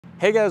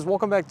Hey guys,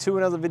 welcome back to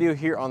another video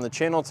here on the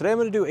channel. Today I'm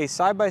going to do a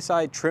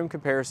side-by-side trim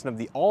comparison of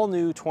the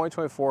all-new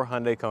 2024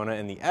 Hyundai Kona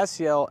in the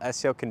SEL,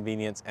 SEL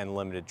Convenience, and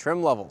Limited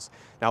trim levels.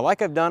 Now,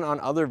 like I've done on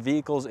other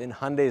vehicles in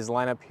Hyundai's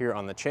lineup here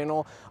on the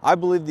channel, I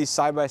believe these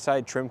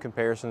side-by-side trim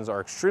comparisons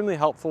are extremely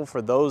helpful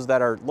for those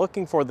that are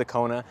looking for the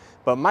Kona,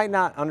 but might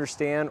not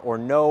understand or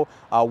know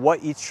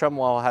what each trim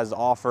level has to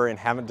offer and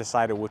haven't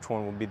decided which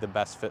one would be the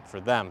best fit for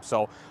them.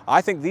 So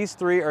I think these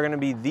three are going to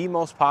be the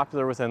most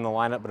popular within the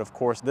lineup, but of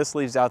course this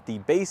leaves out the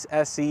base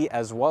SE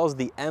as well as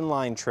the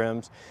N-line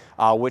trims,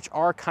 which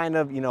are kind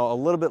of, a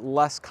little bit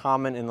less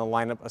common in the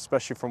lineup,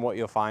 especially from what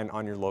you'll find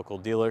on your local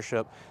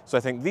dealership. So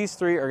I think these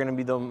three are going to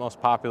be the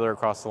most popular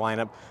across the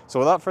lineup. So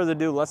without further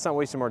ado, let's not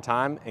waste any more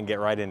time and get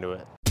right into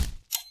it.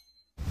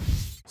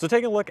 So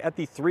taking a look at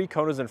the three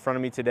Konas in front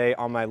of me today,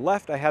 on my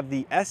left I have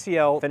the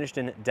SEL finished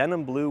in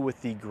denim blue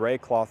with the gray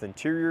cloth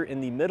interior.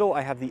 In the middle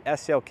I have the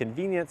SEL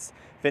Convenience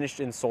finished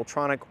in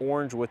Soltronic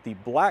orange with the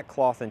black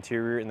cloth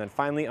interior. And then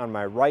finally on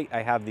my right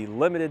I have the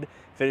Limited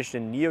finished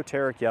in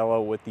Neoteric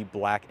yellow with the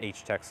black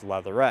H-Tex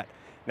leatherette.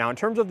 Now in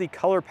terms of the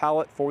color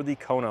palette for the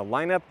Kona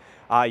lineup,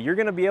 you're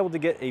going to be able to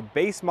get a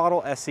base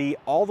model SE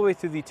all the way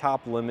through the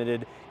top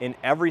Limited in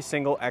every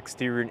single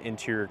exterior and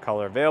interior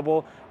color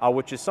available,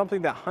 which is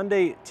something that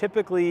Hyundai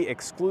typically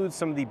excludes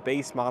some of the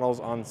base models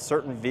on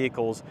certain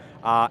vehicles,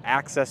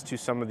 access to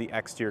some of the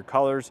exterior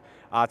colors.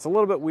 It's a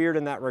little bit weird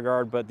in that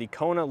regard, but the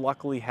Kona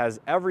luckily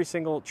has every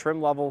single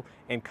trim level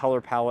and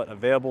color palette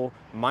available,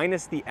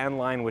 minus the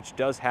N-line, which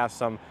does have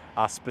some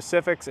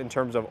specifics in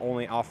terms of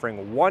only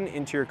offering one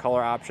interior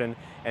color option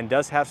and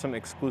does have some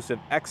exclusive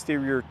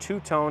exterior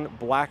two-tone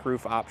black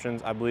roof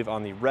options, I believe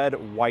on the red,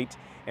 white,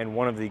 and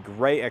one of the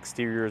gray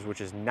exteriors, which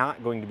is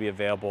not going to be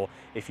available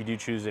if you do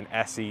choose an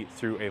SE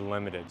through a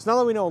Limited. So now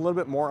that we know a little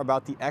bit more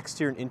about the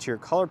exterior and interior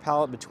color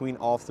palette between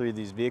all three of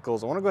these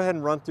vehicles, I want to go ahead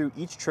and run through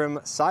each trim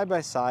side by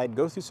side,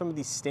 go through some of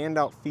the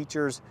standout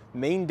features,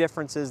 main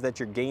differences that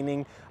you're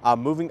gaining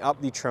moving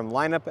up the trim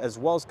lineup, as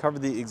well as cover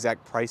the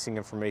exact pricing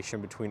information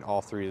between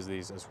all three of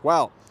these as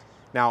well.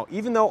 Now,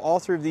 even though all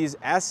three of these,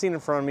 as seen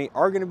in front of me,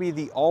 are going to be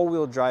the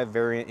all-wheel drive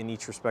variant in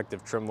each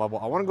respective trim level,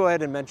 I want to go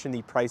ahead and mention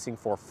the pricing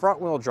for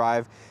front-wheel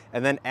drive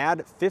and then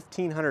add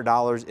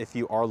 $1,500 if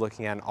you are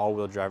looking at an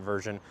all-wheel drive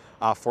version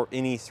for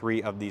any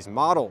three of these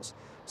models.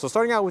 So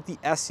starting out with the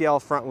SEL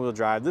front-wheel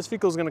drive, this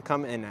vehicle is going to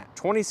come in at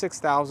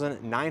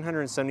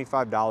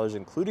 $26,975,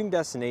 including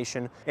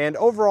destination. And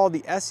overall,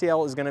 the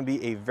SEL is going to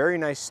be a very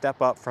nice step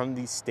up from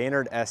the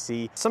standard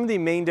SE. Some of the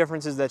main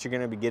differences that you're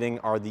going to be getting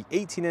are the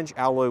 18-inch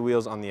alloy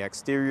wheels on the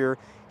exterior,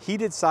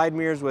 heated side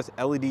mirrors with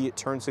LED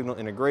turn signal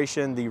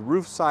integration, the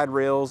roof side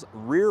rails,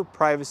 rear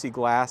privacy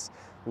glass,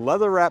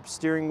 leather-wrapped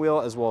steering wheel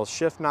as well as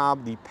shift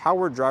knob, the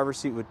power driver's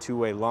seat with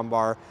two-way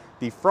lumbar,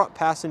 the front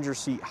passenger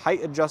seat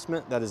height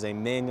adjustment, that is a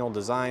manual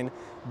design,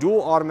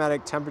 dual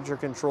automatic temperature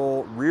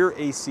control, rear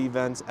AC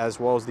vents, as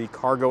well as the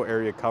cargo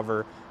area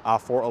cover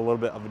for a little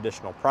bit of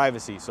additional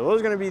privacy. So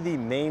those are going to be the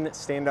main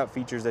standout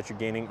features that you're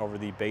gaining over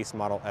the base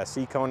model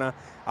SE Kona,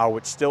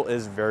 which still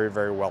is very,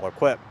 very well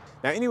equipped.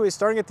 Now anyways,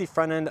 starting at the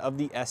front end of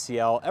the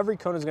SEL, every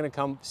Kona is going to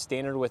come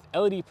standard with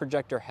LED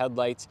projector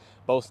headlights,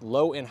 both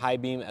low and high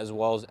beam, as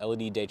well as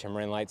LED daytime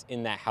running lights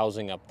in that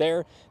housing up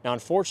there. Now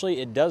unfortunately,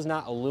 it does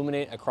not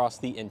illuminate across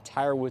the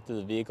entire width of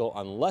the vehicle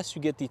unless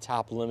you get the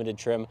top Limited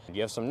trim.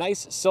 You have some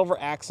nice silver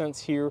accents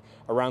here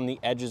around the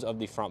edges of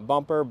the front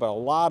bumper, but a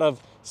lot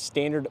of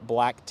standard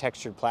black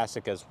textured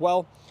plastic as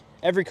well.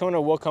 Every Kona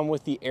will come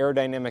with the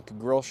aerodynamic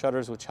grille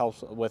shutters, which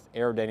helps with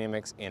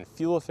aerodynamics and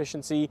fuel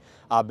efficiency.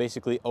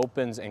 Basically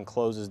opens and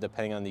closes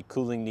depending on the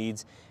cooling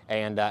needs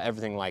and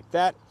everything like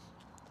that.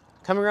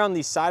 Coming around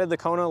the side of the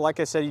Kona, like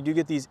I said, you do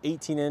get these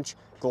 18-inch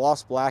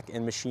gloss black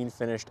and machine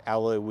finished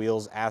alloy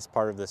wheels as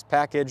part of this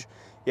package.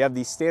 You have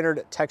the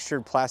standard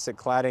textured plastic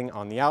cladding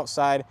on the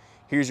outside.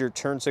 Here's your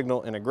turn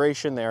signal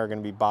integration. They are going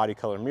to be body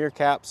color mirror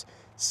caps.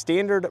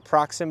 Standard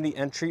proximity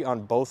entry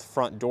on both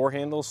front door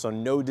handles, so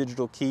no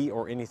digital key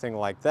or anything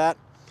like that.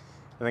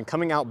 And then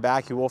coming out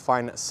back, you will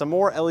find some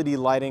more LED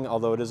lighting,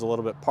 although it is a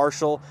little bit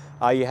partial.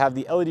 You have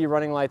the LED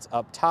running lights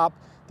up top,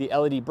 the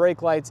LED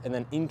brake lights, and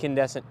then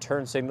incandescent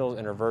turn signals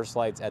and reverse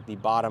lights at the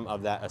bottom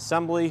of that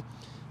assembly.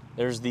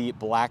 There's the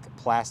black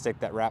plastic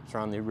that wraps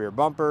around the rear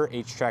bumper,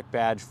 H-Track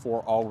badge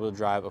for all-wheel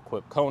drive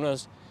equipped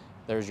Konas.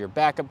 There's your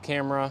backup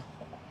camera,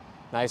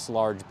 nice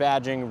large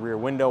badging, rear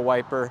window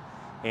wiper.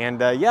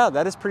 And yeah,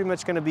 that is pretty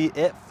much going to be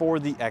it for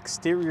the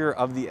exterior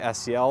of the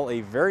SEL.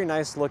 A very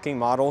nice looking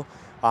model.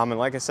 And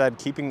like I said,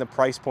 keeping the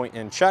price point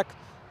in check.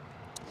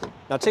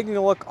 Now taking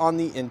a look on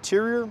the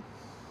interior,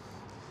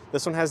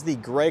 this one has the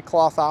gray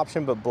cloth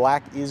option, but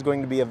black is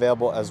going to be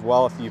available as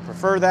well if you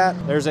prefer that.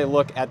 There's a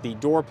look at the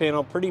door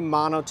panel, pretty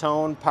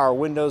monotone, power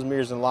windows,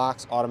 mirrors and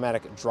locks,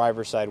 automatic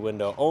driver's side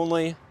window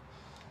only.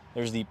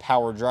 There's the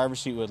power driver's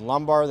seat with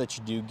lumbar that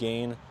you do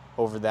gain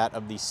over that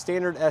of the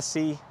standard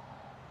SE.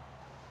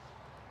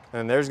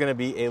 And there's going to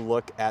be a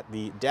look at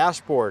the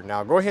dashboard.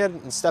 Now go ahead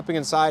and stepping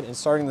inside and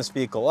starting this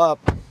vehicle up,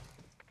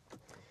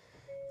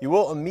 you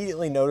will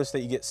immediately notice that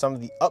you get some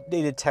of the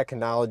updated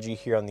technology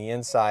here on the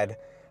inside.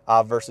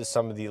 versus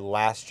some of the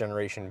last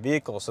generation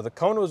vehicles. So the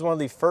Kona was one of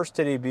the first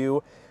to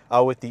debut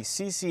with the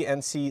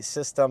CCNC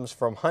systems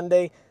from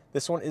Hyundai.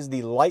 This one is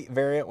the light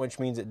variant, which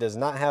means it does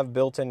not have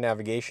built-in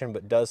navigation,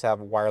 but does have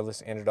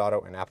wireless Android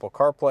Auto and Apple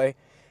CarPlay.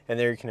 And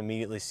there you can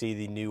immediately see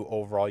the new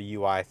overall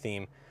UI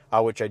theme,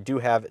 which I do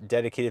have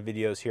dedicated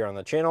videos here on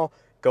the channel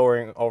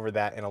going over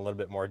that in a little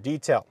bit more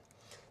detail.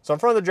 So in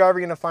front of the driver,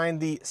 you're going to find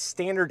the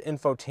standard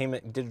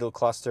infotainment digital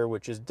cluster,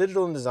 which is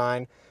digital in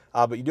design,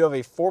 but you do have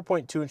a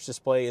 4.2-inch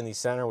display in the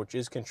center, which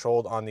is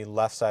controlled on the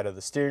left side of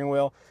the steering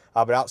wheel.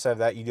 But outside of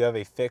that, you do have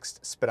a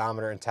fixed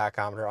speedometer and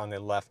tachometer on the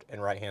left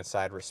and right-hand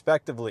side,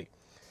 respectively.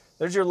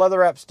 There's your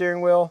leather-wrapped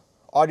steering wheel,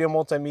 audio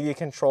multimedia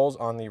controls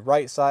on the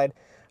right side,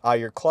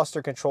 your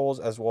cluster controls,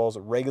 as well as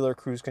regular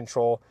cruise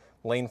control,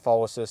 lane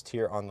follow assist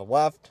here on the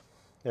left.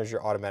 There's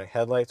your automatic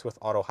headlights with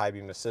auto high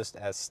beam assist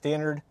as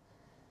standard.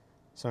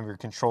 Some of your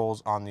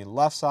controls on the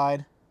left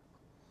side.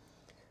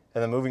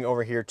 And then moving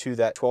over here to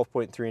that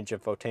 12.3-inch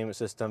infotainment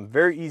system.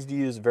 Very easy to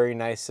use, very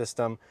nice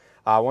system.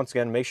 Once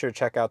again, make sure to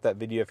check out that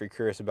video if you're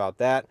curious about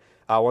that.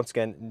 Once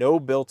again, no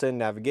built-in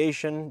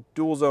navigation,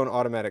 dual zone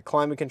automatic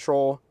climate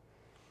control.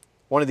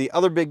 One of the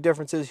other big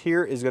differences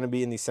here is going to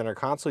be in the center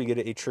console. You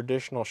get a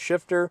traditional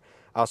shifter.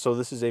 So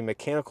this is a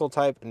mechanical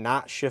type,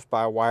 not shift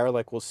by wire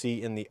like we'll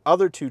see in the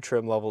other two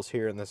trim levels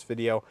here in this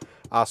video.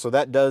 So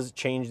that does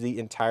change the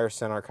entire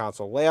center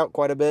console layout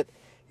quite a bit.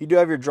 You do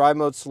have your drive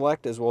mode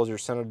select as well as your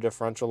center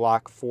differential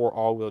lock for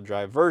all-wheel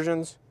drive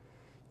versions.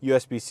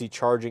 USB-C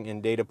charging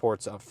and data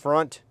ports up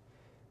front.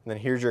 And then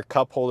here's your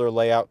cup holder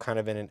layout kind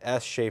of in an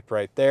S shape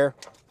right there.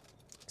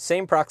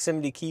 Same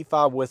proximity key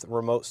fob with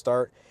remote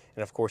start.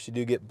 And of course you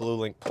do get Blue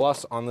Link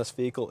Plus on this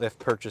vehicle if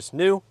purchased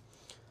new.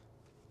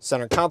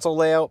 Center console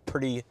layout,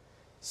 pretty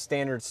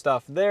standard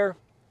stuff there.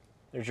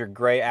 There's your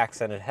gray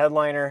accented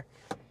headliner,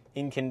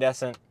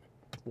 incandescent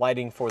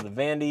lighting for the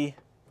Vandy,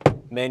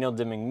 manual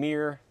dimming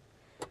mirror.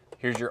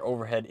 Here's your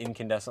overhead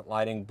incandescent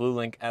lighting, Blue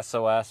Link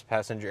SOS,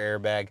 passenger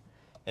airbag,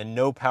 and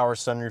no power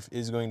sunroof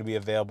is going to be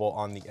available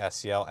on the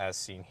SEL as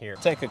seen here.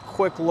 Take a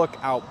quick look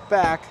out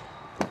back.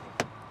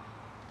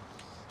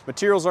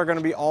 Materials are going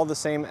to be all the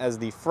same as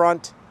the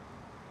front.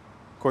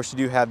 Of course, you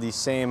do have the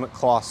same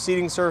cloth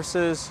seating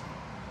surfaces.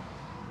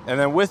 And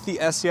then with the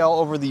SEL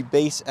over the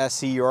base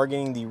SE, you are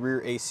getting the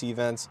rear AC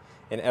vents,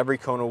 and every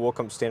Kona will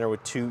come standard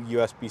with 2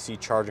 USB-C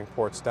charging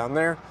ports down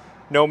there.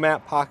 No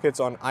map pockets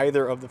on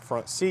either of the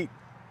front seat.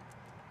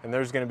 And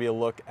there's going to be a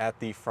look at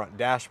the front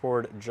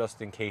dashboard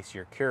just in case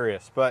you're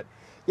curious. But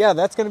yeah,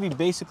 that's going to be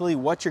basically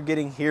what you're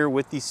getting here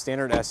with the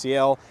standard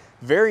SEL.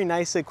 Very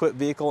nicely equipped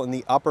vehicle in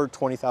the upper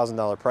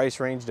 $20,000 price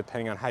range,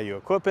 depending on how you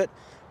equip it.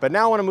 But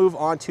now I want to move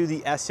on to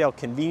the SEL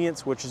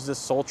Convenience, which is the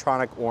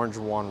Soltronic orange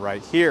one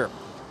right here.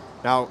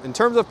 Now, in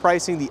terms of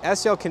pricing, the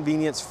SEL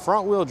Convenience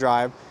front-wheel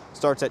drive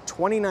starts at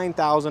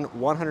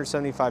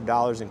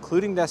 $29,175,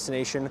 including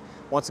destination.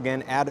 Once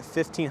again, add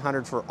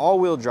 $1,500 for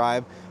all-wheel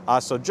drive.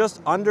 So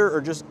just under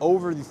or just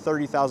over the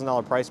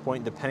 $30,000 price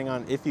point, depending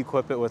on if you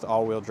equip it with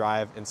all-wheel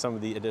drive and some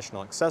of the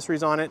additional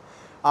accessories on it.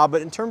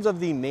 But in terms of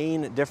the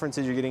main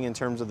differences you're getting in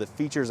terms of the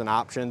features and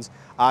options,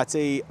 it's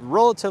a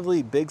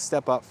relatively big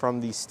step up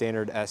from the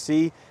standard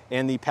SE,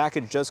 and the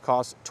package just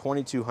costs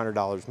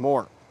 $2,200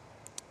 more.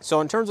 So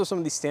in terms of some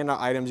of these standout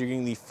items, you're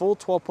getting the full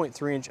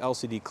 12.3-inch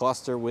LCD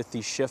cluster with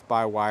the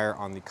shift-by-wire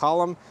on the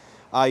column.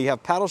 You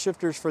have paddle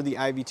shifters for the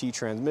IVT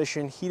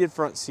transmission, heated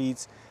front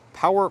seats,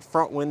 power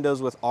front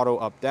windows with auto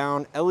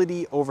up-down,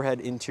 LED overhead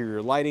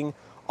interior lighting,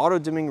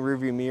 auto-dimming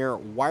rearview mirror,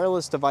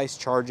 wireless device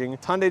charging,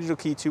 Hyundai Digital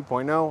Key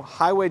 2.0,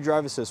 Highway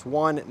Drive Assist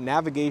 1,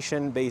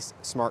 navigation-based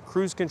smart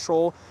cruise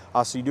control,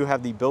 so you do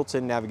have the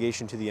built-in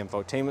navigation to the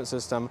infotainment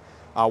system,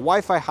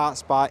 Wi-Fi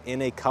hotspot,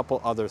 and a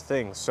couple other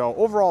things. So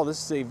overall, this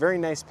is a very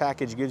nice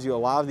package. It gives you a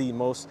lot of the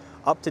most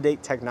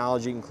up-to-date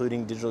technology,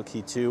 including Digital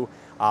Key 2,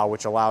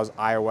 which allows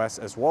iOS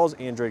as well as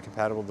Android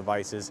compatible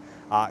devices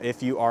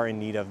if you are in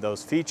need of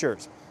those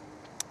features.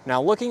 Now,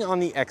 looking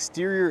on the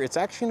exterior, it's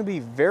actually going to be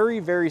very,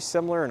 very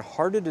similar and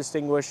hard to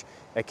distinguish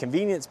a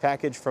convenience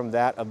package from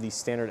that of the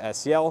standard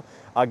SEL,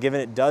 given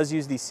it does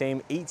use the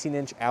same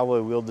 18-inch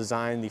alloy wheel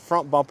design. The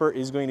front bumper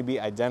is going to be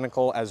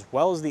identical, as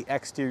well as the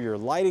exterior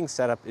lighting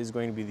setup is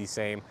going to be the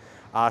same.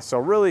 So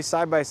really,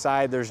 side by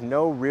side, there's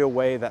no real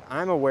way that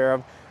I'm aware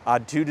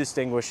of to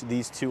distinguish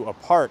these two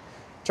apart.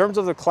 In terms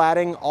of the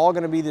cladding, all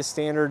going to be the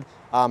standard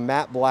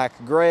matte black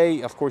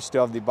gray. Of course, you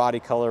still have the body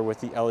color with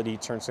the LED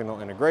turn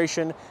signal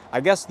integration. I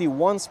guess the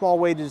one small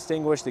way to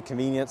distinguish the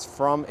convenience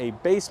from a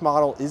base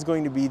model is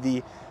going to be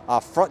the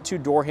front two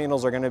door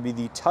handles are going to be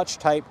the touch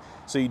type.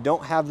 So you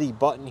don't have the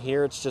button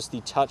here, it's just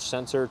the touch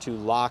sensor to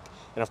lock.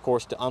 And of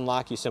course, to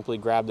unlock, you simply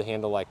grab the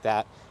handle like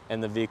that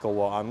and the vehicle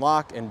will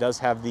unlock, and does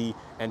have the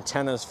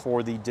antennas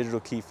for the digital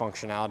key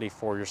functionality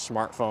for your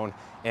smartphone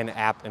and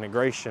app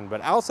integration.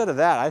 But outside of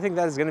that, I think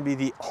that is going to be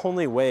the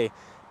only way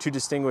to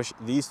distinguish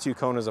these two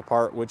Konas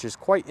apart, which is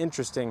quite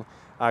interesting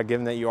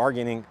given that you are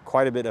gaining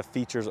quite a bit of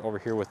features over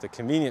here with the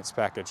convenience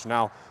package.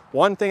 Now,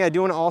 one thing I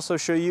do want to also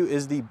show you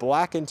is the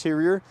black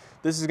interior.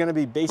 This is going to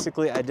be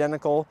basically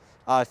identical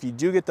if you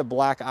do get the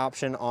black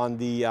option on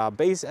the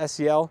base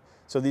SEL.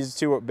 So these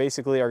two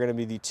basically are going to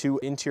be the two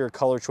interior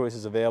color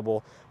choices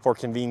available for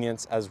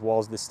convenience, as well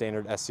as the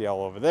standard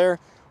SEL over there.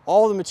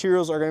 All the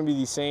materials are going to be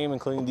the same,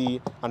 including the,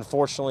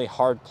 unfortunately,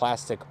 hard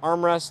plastic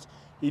armrest.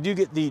 You do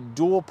get the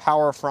dual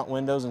power front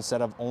windows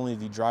instead of only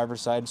the driver's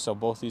side, so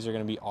both these are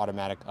going to be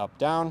automatic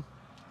up-down.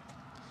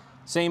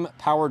 Same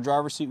power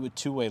driver's seat with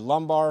two-way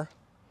lumbar.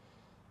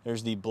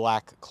 There's the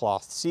black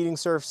cloth seating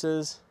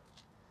surfaces.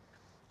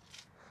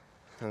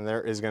 And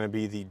there is going to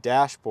be the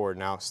dashboard.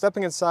 Now,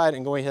 stepping inside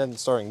and going ahead and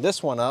starting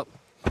this one up,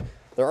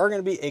 there are going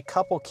to be a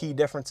couple key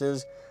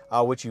differences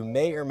which you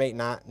may or may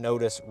not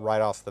notice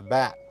right off the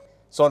bat.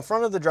 So in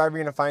front of the driver,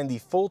 you're going to find the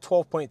full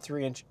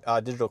 12.3-inch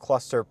digital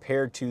cluster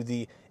paired to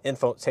the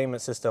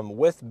infotainment system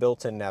with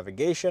built-in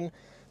navigation.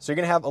 So you're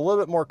going to have a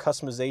little bit more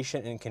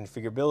customization and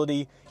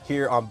configurability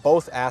here on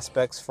both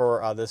aspects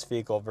for this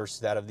vehicle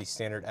versus that of the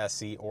standard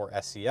SE or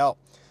SEL.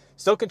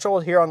 Still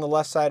controlled here on the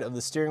left side of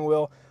the steering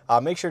wheel.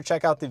 Make sure to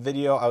check out the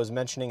video I was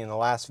mentioning in the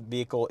last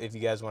vehicle if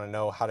you guys want to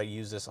know how to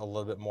use this a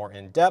little bit more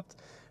in depth.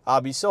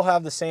 But you still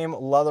have the same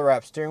leather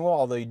wrap steering wheel,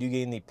 although you do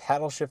gain the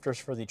paddle shifters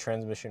for the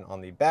transmission on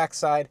the back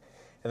side.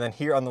 And then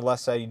here on the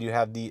left side, you do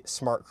have the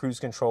smart cruise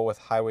control with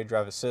highway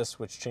drive assist,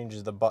 which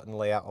changes the button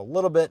layout a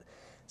little bit.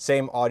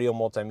 Same audio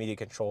multimedia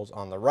controls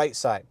on the right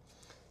side.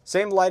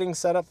 Same lighting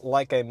setup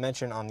like I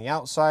mentioned on the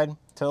outside.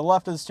 To the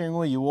left of the steering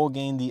wheel, you will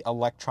gain the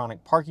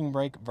electronic parking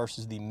brake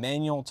versus the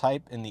manual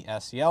type in the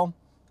SEL.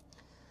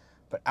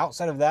 But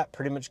outside of that,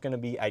 pretty much going to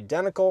be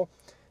identical.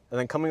 And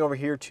then coming over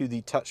here to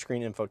the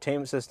touchscreen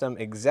infotainment system,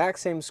 exact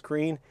same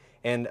screen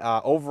and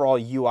overall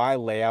UI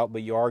layout,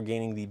 but you are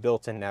gaining the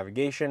built-in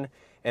navigation.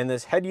 And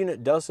this head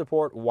unit does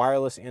support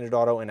wireless Android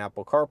Auto and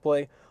Apple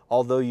CarPlay,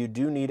 although you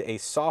do need a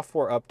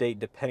software update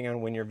depending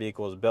on when your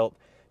vehicle is built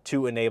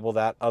to enable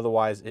that.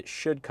 Otherwise, it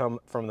should come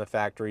from the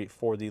factory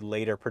for the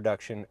later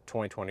production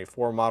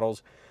 2024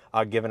 models,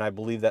 given I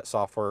believe that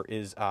software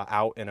is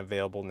out and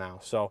available now.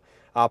 So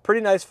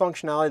pretty nice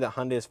functionality that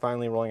Hyundai is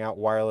finally rolling out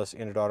wireless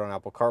Android Auto and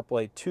Apple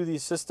CarPlay to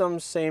these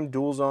systems. Same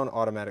dual zone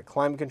automatic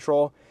climate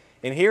control.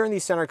 And here in the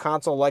center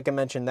console, like I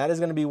mentioned, that is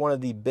going to be one of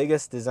the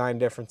biggest design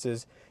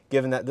differences,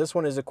 given that this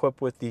one is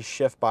equipped with the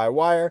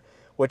shift-by-wire,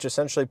 which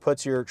essentially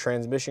puts your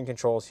transmission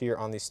controls here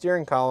on the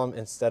steering column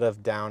instead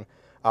of down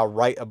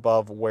right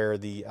above where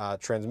the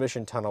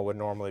transmission tunnel would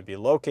normally be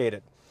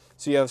located.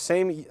 So you have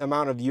same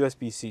amount of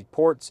USB-C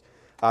ports,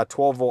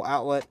 12-volt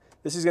outlet.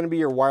 This is going to be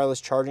your wireless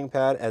charging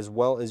pad as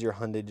well as your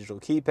Hyundai digital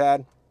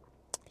keypad.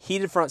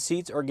 Heated front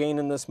seats are gained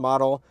in this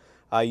model.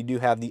 You do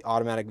have the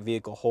automatic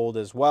vehicle hold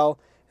as well.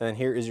 And then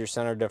here is your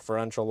center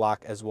differential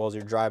lock as well as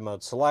your drive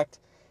mode select.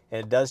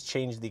 And it does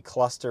change the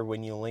cluster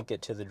when you link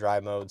it to the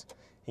drive modes.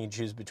 You can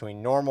choose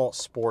between normal,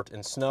 sport,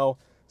 and snow.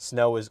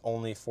 Snow is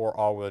only for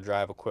all-wheel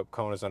drive equipped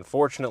Konas,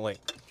 unfortunately.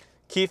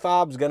 Key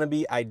fob is going to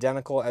be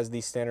identical as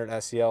the standard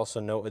SEL, so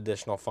no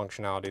additional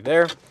functionality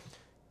there.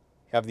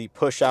 You have the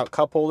push-out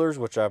cup holders,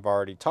 which I've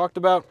already talked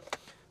about.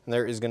 And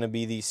there is going to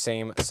be the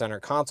same center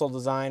console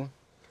design.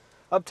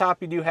 Up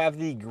top, you do have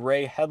the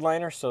gray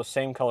headliner, so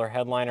same color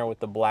headliner with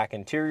the black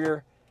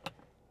interior.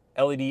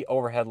 LED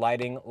overhead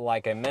lighting,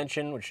 like I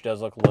mentioned, which does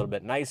look a little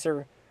bit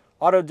nicer.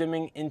 Auto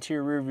dimming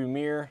interior rearview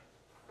mirror.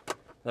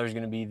 There's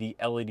going to be the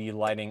LED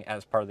lighting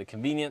as part of the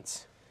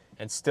convenience.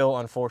 And still,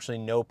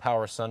 unfortunately, no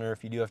power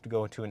sunroof. You do have to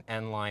go into an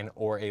N-line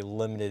or a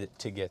limited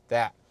to get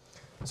that.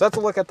 So that's a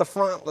look at the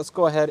front. Let's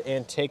go ahead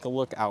and take a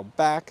look out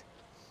back.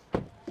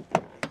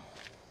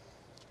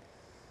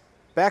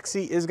 Back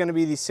seat is going to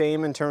be the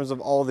same in terms of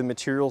all the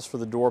materials for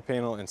the door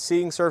panel and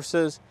seating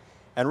surfaces.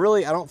 And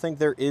really, I don't think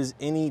there is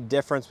any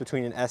difference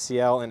between an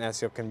SEL and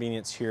SEL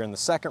convenience here in the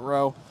second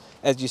row,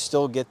 as you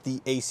still get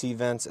the AC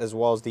vents as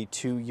well as the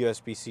two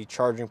USB-C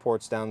charging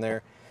ports down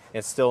there.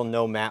 And still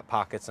no mat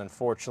pockets,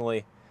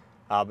 unfortunately.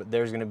 But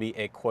there's going to be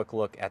a quick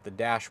look at the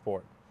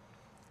dashboard.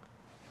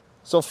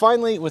 So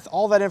finally, with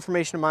all that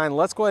information in mind,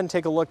 let's go ahead and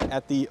take a look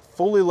at the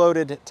fully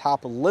loaded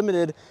Top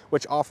Limited,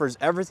 which offers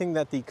everything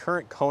that the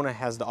current Kona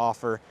has to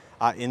offer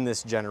in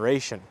this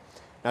generation.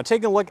 Now,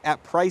 taking a look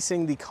at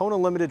pricing, the Kona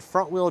Limited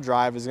front-wheel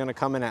drive is going to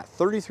come in at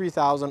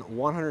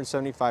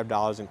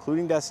 $33,175,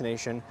 including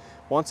destination.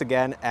 Once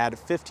again, add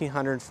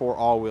 $1,500 for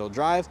all-wheel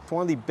drive.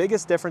 One of the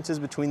biggest differences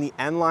between the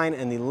N-Line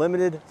and the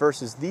Limited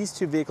versus these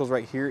two vehicles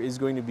right here is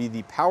going to be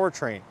the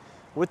powertrain.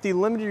 With the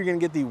Limited, you're going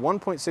to get the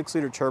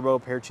 1.6-liter turbo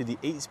paired to the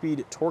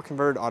 8-speed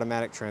torque-converted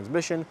automatic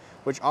transmission,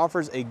 which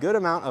offers a good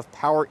amount of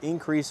power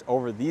increase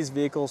over these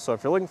vehicles. So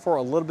if you're looking for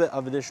a little bit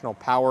of additional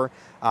power,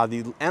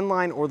 the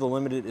N-Line or the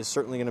Limited is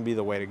certainly going to be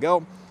the way to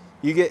go.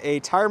 You get a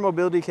tire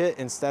mobility kit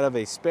instead of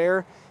a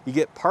spare. You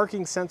get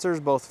parking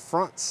sensors both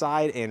front,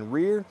 side, and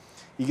rear.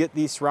 You get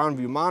the surround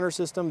view monitor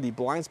system, the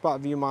blind spot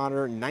view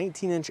monitor,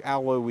 19-inch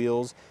alloy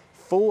wheels,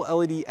 full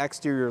LED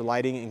exterior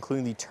lighting,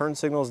 including the turn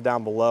signals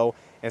down below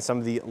and some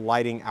of the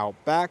lighting out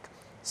back.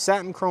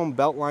 satin chrome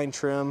beltline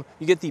trim.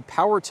 You get the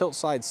power tilt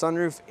side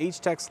sunroof,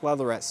 H-Tex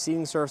leatherette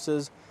seating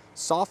surfaces,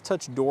 soft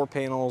touch door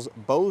panels,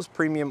 Bose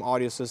premium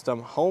audio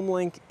system,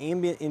 HomeLink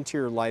ambient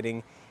interior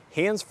lighting,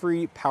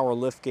 hands-free power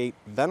liftgate,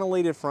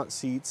 ventilated front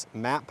seats,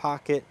 mat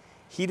pocket,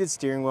 heated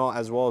steering wheel,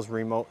 as well as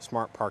remote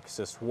smart park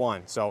assist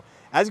 1. So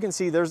as you can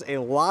see, there's a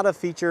lot of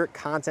feature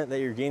content that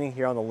you're gaining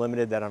here on the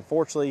Limited that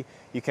unfortunately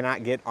you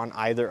cannot get on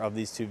either of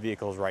these two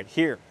vehicles right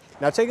here.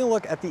 Now taking a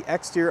look at the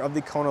exterior of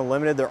the Kona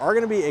Limited, there are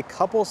going to be a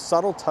couple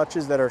subtle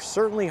touches that are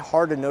certainly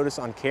hard to notice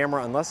on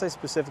camera unless I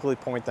specifically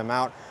point them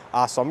out.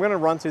 So I'm going to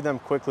run through them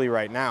quickly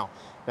right now.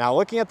 Now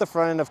looking at the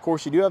front end, of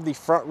course, you do have the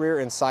front, rear,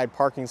 and side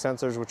parking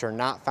sensors, which are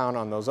not found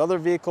on those other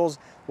vehicles.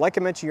 Like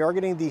I mentioned, you are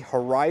getting the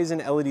Horizon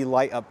LED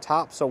light up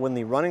top, so when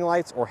the running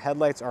lights or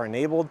headlights are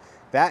enabled,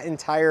 that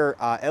entire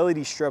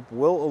LED strip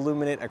will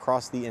illuminate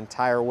across the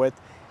entire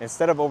width.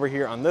 Instead of over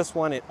here on this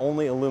one, it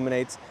only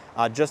illuminates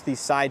just the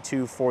side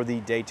two for the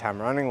daytime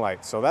running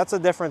lights. So that's a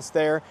difference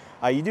there.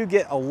 You do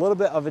get a little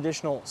bit of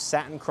additional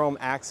satin chrome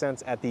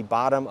accents at the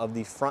bottom of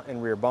the front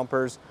and rear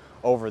bumpers.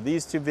 Over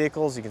these two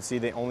vehicles, you can see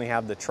they only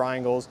have the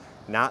triangles,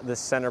 not the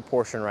center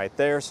portion right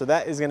there. So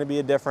that is going to be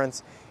a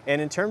difference.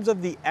 And in terms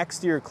of the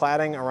exterior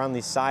cladding around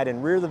the side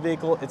and rear of the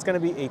vehicle, it's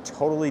going to be a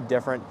totally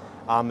different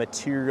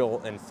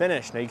material and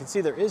finish. Now you can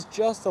see there is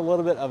just a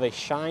little bit of a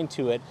shine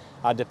to it,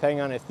 depending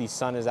on if the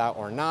sun is out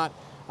or not.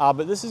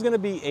 But this is going to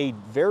be a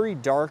very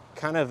dark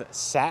kind of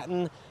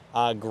satin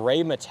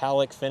gray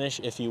metallic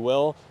finish, if you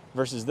will,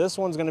 versus this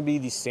one's going to be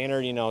the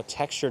standard, you know,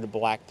 textured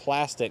black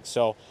plastic.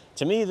 So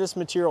to me, this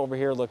material over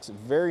here looks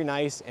very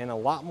nice and a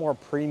lot more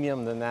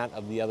premium than that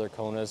of the other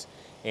Konas.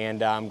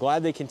 And I'm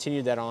glad they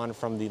continued that on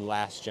from the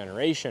last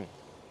generation.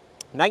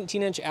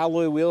 19-inch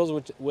alloy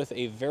wheels with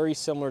a very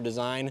similar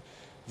design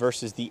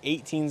versus the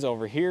 18s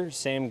over here.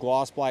 Same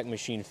gloss black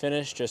machine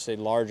finish, just a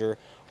larger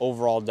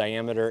overall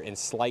diameter and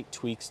slight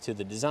tweaks to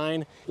the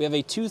design. We have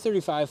a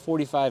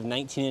 235/45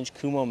 19-inch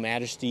Kumo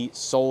Majesty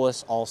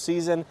Solus all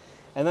season.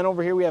 And then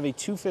over here we have a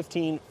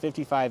 215/55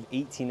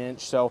 18-inch.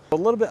 So a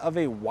little bit of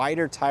a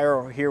wider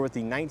tire here with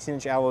the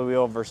 19-inch alloy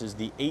wheel versus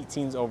the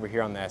 18s over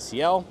here on the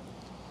SEL.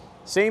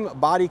 Same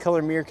body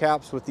color mirror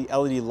caps with the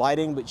LED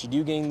lighting, but you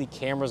do gain the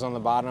cameras on the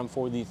bottom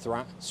for the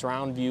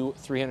surround view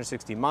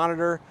 360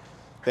 monitor.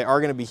 They are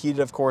going to be heated,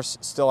 of course,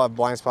 still have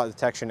blind spot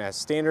detection as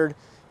standard.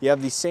 You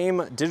have the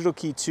same digital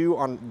key 2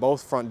 on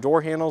both front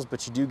door handles,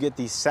 but you do get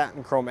the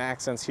satin chrome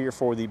accents here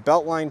for the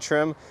beltline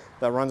trim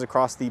that runs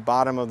across the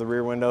bottom of the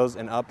rear windows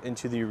and up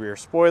into the rear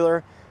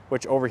spoiler,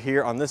 which over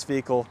here on this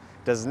vehicle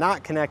does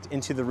not connect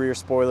into the rear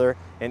spoiler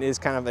and is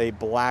kind of a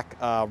black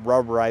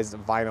rubberized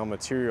vinyl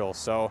material.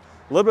 So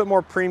a little bit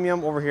more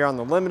premium over here on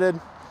the Limited.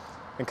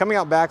 And coming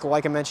out back,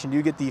 like I mentioned,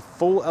 you get the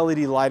full LED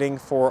lighting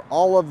for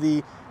all of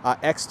the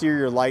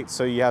exterior lights.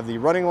 So you have the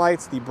running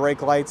lights, the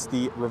brake lights,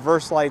 the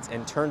reverse lights,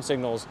 and turn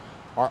signals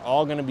are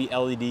all going to be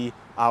LED,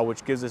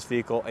 which gives this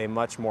vehicle a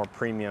much more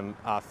premium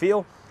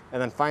feel.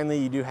 And then finally,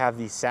 you do have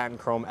the satin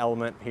chrome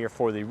element here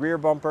for the rear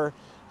bumper,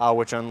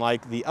 which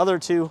unlike the other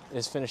two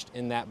is finished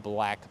in that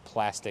black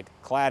plastic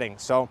cladding.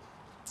 So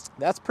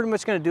that's pretty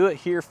much going to do it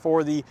here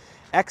for the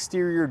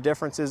exterior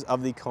differences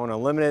of the Kona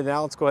Limited.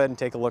 Now let's go ahead and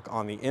take a look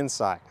on the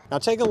inside. Now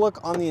take a look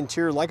on the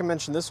interior. Like I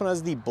mentioned, this one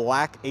has the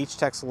black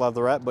H-Tex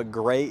leatherette, but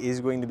gray is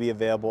going to be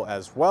available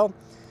as well.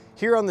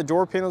 Here on the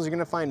door panels, you're going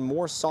to find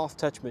more soft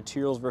touch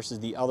materials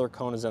versus the other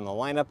Konas in the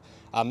lineup.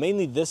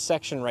 Mainly this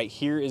section right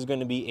here is going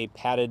to be a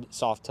padded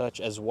soft touch,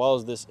 as well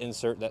as this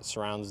insert that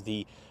surrounds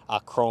the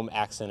chrome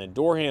accented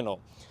door handle.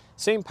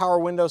 Same power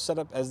window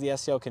setup as the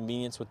SEL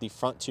convenience, with the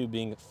front two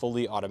being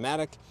fully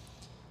automatic.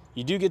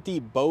 You do get the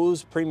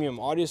Bose premium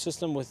audio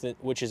system with it,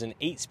 which is an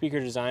 8-speaker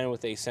design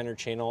with a center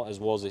channel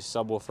as well as a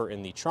subwoofer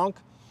in the trunk.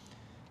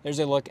 There's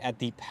a look at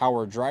the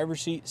power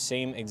driver's seat,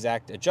 same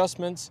exact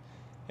adjustments.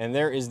 And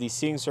there is the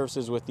seating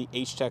surfaces with the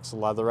H-Tex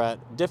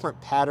leatherette, different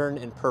pattern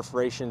and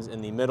perforations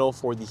in the middle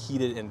for the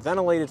heated and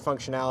ventilated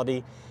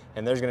functionality.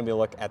 And there's going to be a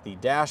look at the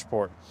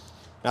dashboard.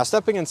 Now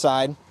stepping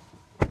inside,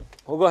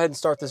 we'll go ahead and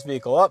start this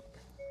vehicle up.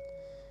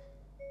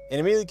 And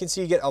immediately you can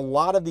see you get a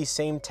lot of the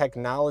same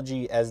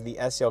technology as the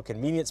SEL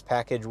convenience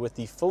package with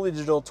the fully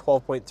digital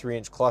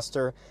 12.3-inch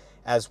cluster,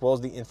 as well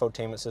as the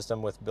infotainment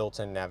system with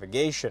built-in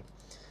navigation.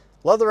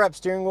 Leather-wrapped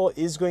steering wheel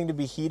is going to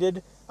be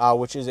heated,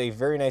 which is a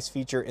very nice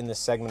feature in this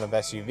segment of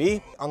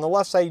SUV. On the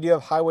left side, you do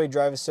have highway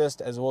drive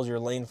assist as well as your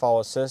lane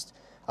follow assist,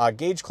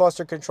 gauge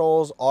cluster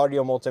controls,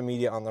 audio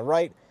multimedia on the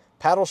right,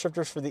 paddle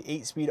shifters for the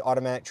 8-speed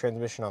automatic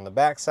transmission on the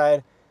back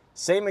side.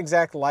 Same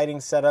exact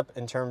lighting setup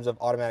in terms of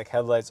automatic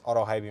headlights,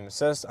 auto high beam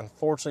assist.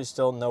 Unfortunately,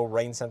 still no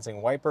rain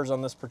sensing wipers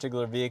on this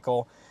particular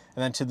vehicle.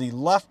 And then to the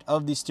left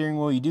of the steering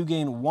wheel, you do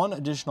gain one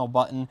additional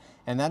button,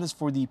 and that is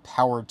for the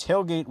power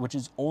tailgate, which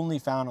is only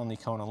found on the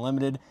Kona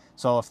Limited.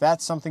 So if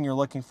that's something you're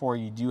looking for,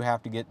 you do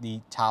have to get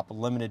the top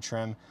Limited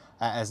trim,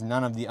 as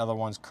none of the other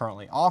ones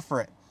currently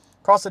offer it.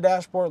 Across the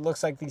dashboard, it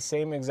looks like the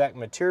same exact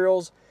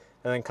materials.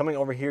 And then coming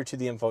over here to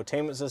the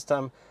infotainment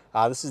system,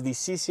 this is the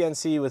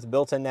CCNC with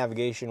built-in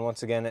navigation.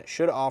 Once again, it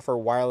should offer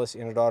wireless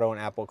Android Auto and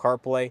Apple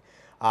CarPlay.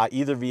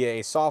 either via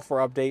a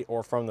software update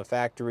or from the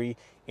factory.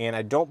 And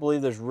I don't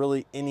believe there's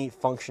really any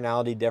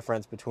functionality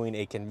difference between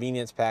a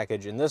convenience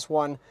package and this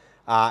one,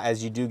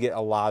 as you do get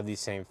a lot of these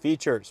same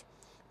features.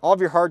 All of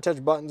your hard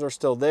touch buttons are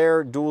still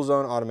there, dual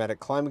zone automatic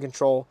climate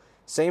control,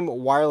 same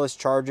wireless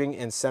charging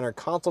and center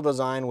console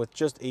design with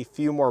just a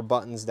few more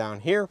buttons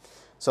down here.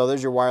 So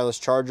there's your wireless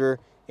charger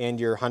and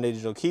your Hyundai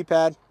digital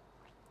keypad.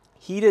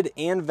 Heated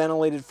and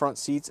ventilated front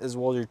seats, as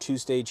well as your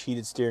 2-stage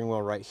heated steering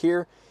wheel right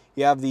here.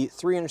 You have the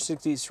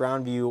 360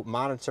 surround view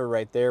monitor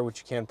right there,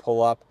 which you can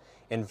pull up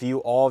and view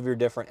all of your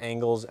different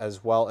angles,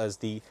 as well as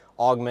the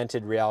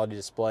augmented reality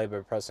display by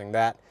pressing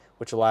that,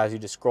 which allows you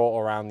to scroll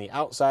around the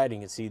outside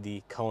and you can see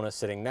the Kona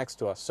sitting next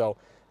to us. So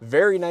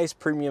very nice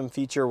premium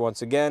feature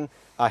once again.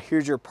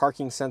 Here's your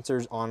parking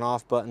sensors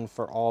on-off button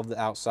for all of the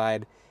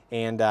outside.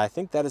 And I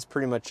think that is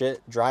pretty much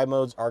it. Drive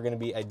modes are going to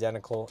be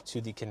identical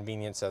to the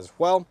convenience as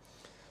well.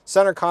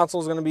 Center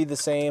console is going to be the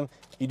same.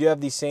 You do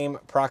have the same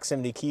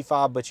proximity key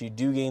fob, but you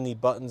do gain the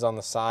buttons on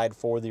the side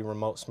for the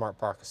remote smart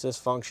park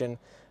assist function.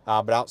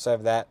 But outside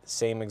of that,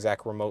 same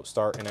exact remote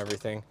start and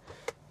everything.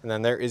 And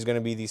then there is going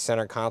to be the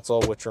center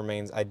console, which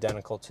remains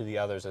identical to the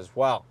others as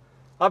well.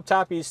 Up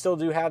top, you still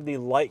do have the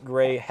light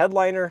gray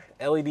headliner,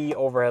 LED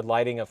overhead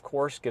lighting, of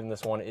course, given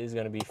this one is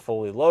going to be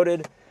fully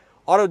loaded.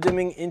 Auto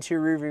dimming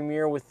interior rearview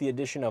mirror with the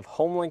addition of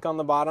HomeLink on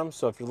the bottom.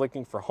 So if you're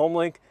looking for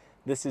HomeLink,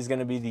 this is going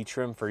to be the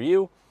trim for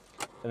you.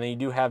 And then you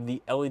do have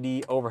the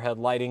LED overhead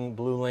lighting,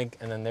 blue link,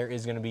 and then there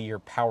is going to be your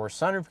power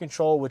sunroof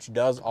control, which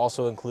does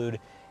also include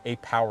a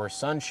power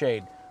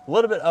sunshade. A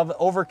little bit of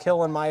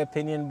overkill in my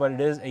opinion, but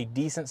it is a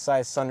decent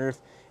sized sunroof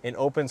and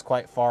opens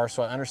quite far,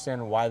 so I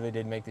understand why they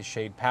did make the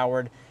shade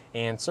powered,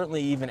 and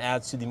certainly even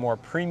adds to the more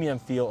premium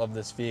feel of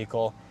this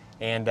vehicle.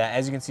 And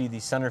as you can see, the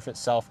sunroof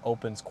itself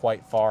opens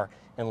quite far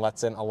and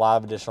lets in a lot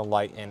of additional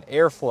light and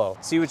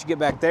airflow. See what you get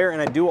back there.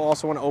 And I do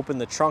also want to open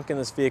the trunk in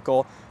this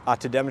vehicle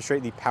to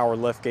demonstrate the power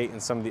liftgate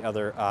and some of the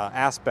other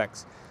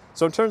aspects.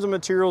 So in terms of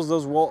materials,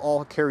 those will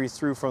all carry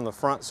through from the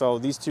front. So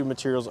these two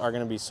materials are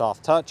going to be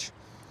soft touch.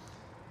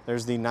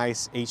 There's the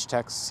nice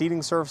H-Tex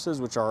seating surfaces,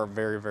 which are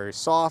very, very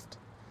soft.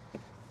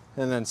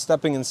 And then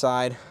stepping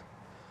inside,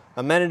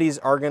 amenities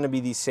are going to be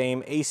the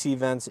same: AC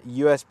vents,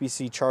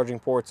 USB-C charging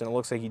ports, and it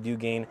looks like you do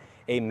gain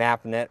a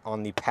map net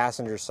on the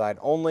passenger side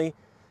only.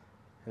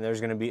 And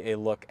there's going to be a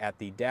look at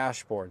the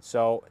dashboard.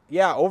 So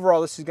yeah,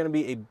 overall, this is going to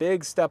be a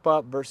big step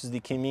up versus the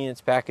convenience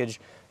package,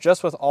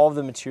 just with all of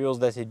the materials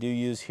that they do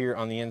use here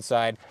on the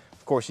inside.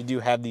 Of course, you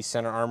do have the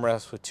center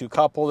armrest with 2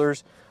 cup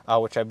holders,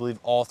 which I believe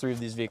all 3 of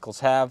these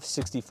vehicles have.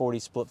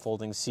 60/40 split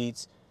folding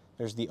seats.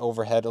 There's the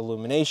overhead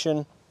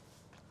illumination.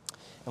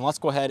 And let's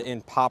go ahead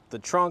and pop the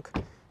trunk,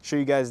 show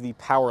you guys the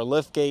power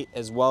liftgate,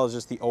 as well as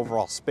just the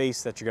overall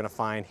space that you're going to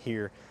find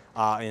here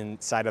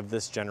inside of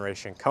this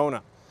generation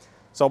Kona.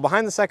 So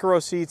behind the second row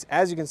seats,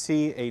 as you can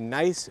see, a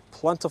nice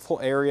plentiful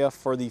area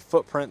for the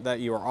footprint that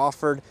you are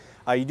offered.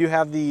 You do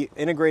have the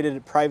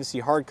integrated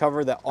privacy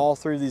hardcover that all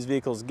 3 of these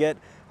vehicles get.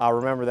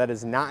 Remember, that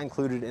is not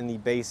included in the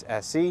base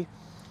SE.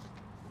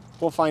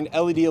 We'll find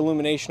LED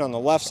illumination on the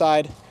left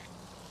side.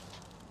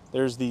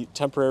 There's the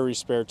temporary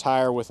spare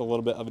tire with a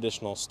little bit of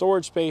additional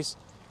storage space.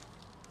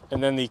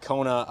 And then the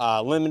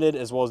Kona Limited,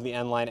 as well as the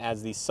N-Line,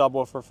 adds the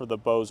subwoofer for the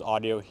Bose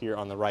audio here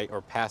on the right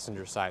or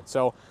passenger side.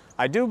 So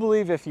I do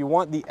believe if you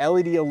want the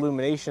LED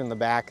illumination in the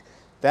back,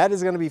 that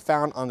is going to be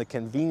found on the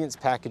convenience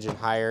package and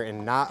higher,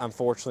 and not,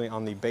 unfortunately,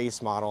 on the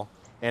base model.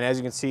 And as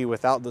you can see,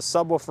 without the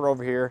subwoofer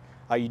over here,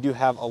 you do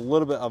have a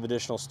little bit of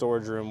additional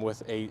storage room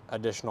with a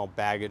additional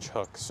baggage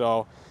hook.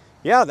 So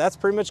yeah, that's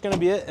pretty much going to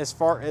be it as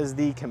far as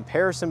the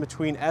comparison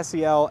between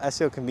SEL,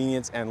 SEL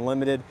Convenience, and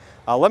Limited.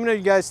 Let me know what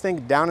you guys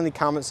think down in the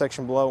comment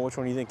section below, which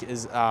one you think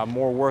is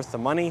more worth the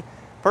money.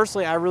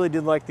 Personally, I really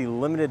did like the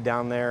Limited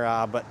down there,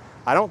 but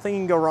I don't think you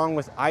can go wrong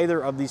with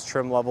either of these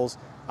trim levels,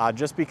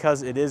 just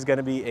because it is going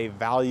to be a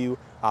value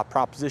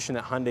proposition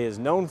that Hyundai is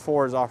known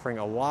for, is offering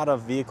a lot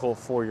of vehicle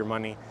for your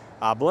money.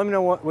 But let me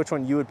know which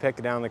one you would pick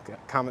down in the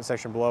comment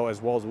section below,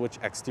 as well as which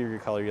exterior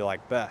color you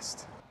like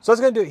best. So that's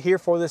going to do it here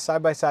for this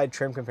side-by-side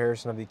trim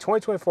comparison of the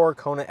 2024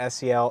 Kona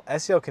SEL,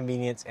 SEL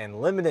Convenience,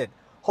 and Limited.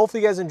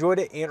 Hopefully you guys enjoyed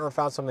it and or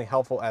found something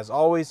helpful as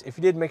always. If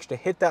you did, make sure to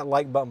hit that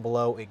like button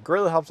below. It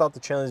greatly helps out the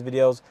channel in these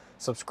videos.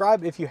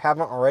 Subscribe if you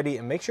haven't already,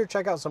 and make sure to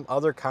check out some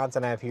other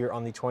content I have here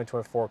on the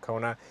 2024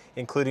 Kona,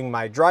 including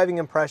my driving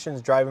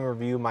impressions, driving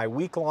review, my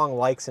week-long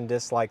likes and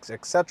dislikes,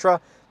 etc.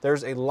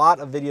 There's a lot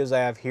of videos I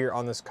have here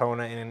on this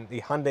Kona and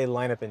the Hyundai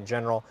lineup in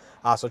general.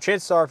 So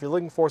chances are, if you're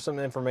looking for some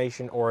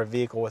information or a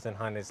vehicle within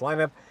Hyundai's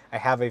lineup, I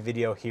have a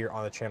video here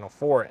on the channel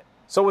for it.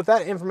 So with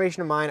that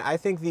information in mind, I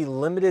think the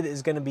Limited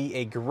is going to be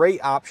a great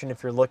option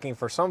if you're looking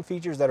for some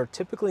features that are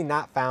typically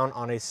not found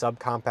on a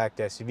subcompact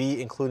SUV,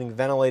 including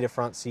ventilated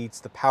front seats,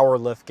 the power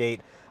liftgate.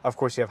 Of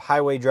course, you have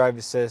highway drive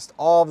assist,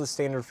 all of the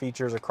standard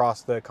features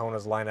across the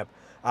Kona's lineup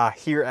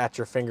here at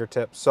your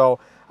fingertips. So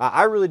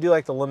I really do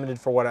like the Limited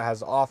for what it has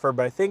to offer,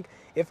 but I think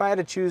if I had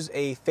to choose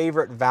a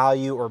favorite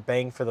value or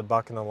bang for the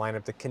buck in the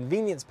lineup, the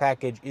convenience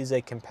package is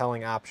a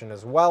compelling option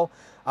as well,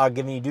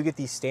 given you do get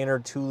the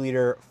standard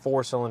 2-liter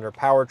 4-cylinder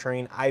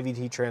powertrain,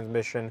 IVT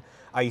transmission.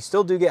 You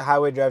still do get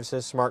highway drive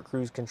assist, smart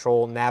cruise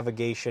control,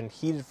 navigation,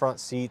 heated front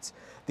seats,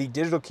 the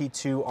digital key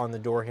 2 on the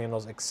door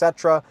handles,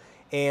 etc.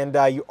 And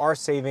you are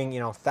saving,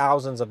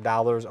 thousands of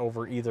dollars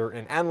over either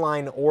an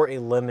N-Line or a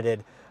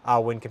Limited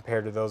when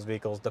compared to those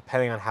vehicles,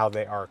 depending on how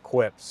they are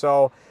equipped.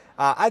 So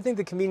I think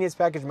the convenience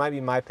package might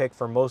be my pick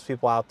for most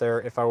people out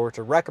there. If I were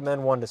to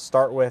recommend one to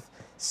start with,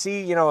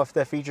 see, if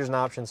the features and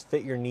options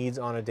fit your needs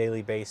on a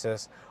daily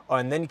basis,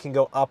 and then you can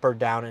go up or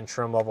down in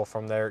trim level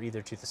from there,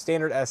 either to the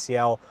standard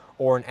SEL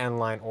or an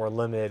N-Line or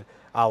Limited,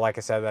 like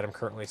I said, that I'm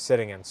currently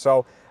sitting in.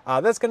 So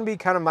that's going to be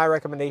kind of my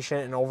recommendation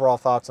and overall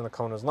thoughts on the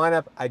Kona's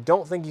lineup. I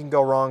don't think you can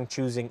go wrong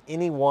choosing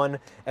any one,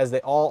 as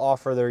they all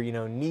offer their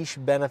niche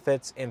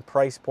benefits and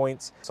price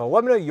points. So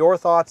let me know your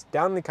thoughts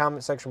down in the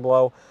comment section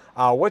below.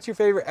 What's your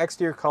favorite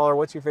exterior color?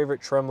 What's your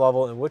favorite trim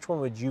level? And which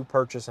one would you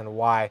purchase and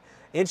why?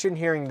 Interested in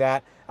hearing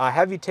that.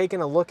 Have you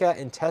taken a look at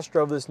and test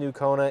drove this new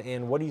Kona,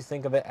 and what do you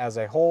think of it as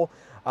a whole?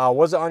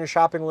 Was it on your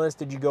shopping list?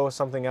 Did you go with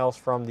something else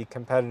from the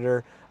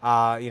competitor?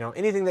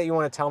 Anything that you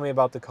want to tell me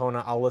about the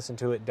Kona, I'll listen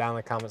to it down in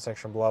the comment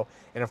section below.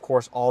 And of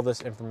course, all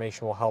this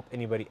information will help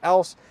anybody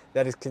else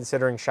that is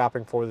considering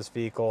shopping for this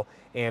vehicle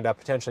and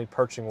potentially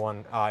purchasing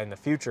one in the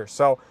future.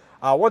 So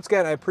once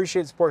again, I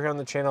appreciate the support here on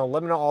the channel.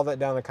 Let me know all that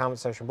down in the comment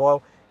section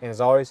below. And as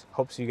always,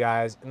 hope to see you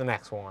guys in the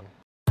next one.